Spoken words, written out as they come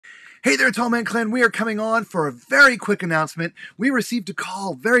Hey there, Tall Man Clan. We are coming on for a very quick announcement. We received a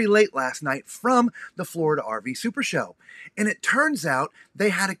call very late last night from the Florida RV Supershow. And it turns out they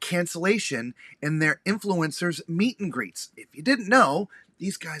had a cancellation in their influencers meet and greets. If you didn't know,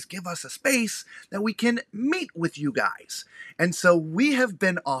 these guys give us a space that we can meet with you guys. And so we have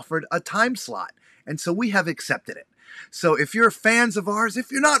been offered a time slot. And so we have accepted it. So if you're fans of ours,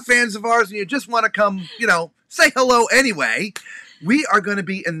 if you're not fans of ours and you just want to come, say hello anyway, we are going to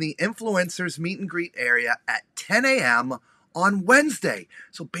be in the influencers meet and greet area at 10 a.m. on Wednesday.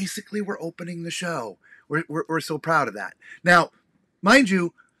 So basically we're opening the show. We're so proud of that. Now, mind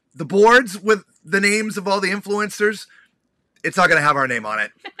you, the boards with the names of all the influencers, it's not going to have our name on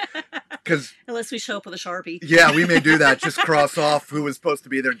it. Unless we show up with a Sharpie. Yeah, we may do that. Just cross off who was supposed to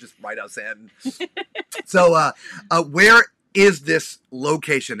be there and just write us in. So where is this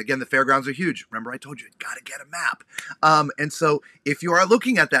location? Again, the fairgrounds are huge. Remember, I told you, got to get a map. And so if you are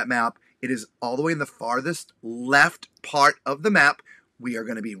looking at that map, it is all the way in the farthest left part of the map. We are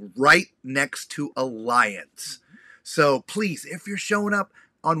going to be right next to Alliance. So please, if you're showing up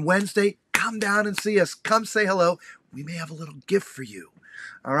on Wednesday, come down and see us. Come say hello. We may have a little gift for you.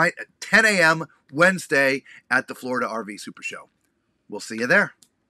 All right, at 10 a.m. Wednesday at the Florida RV Supershow. We'll see you there.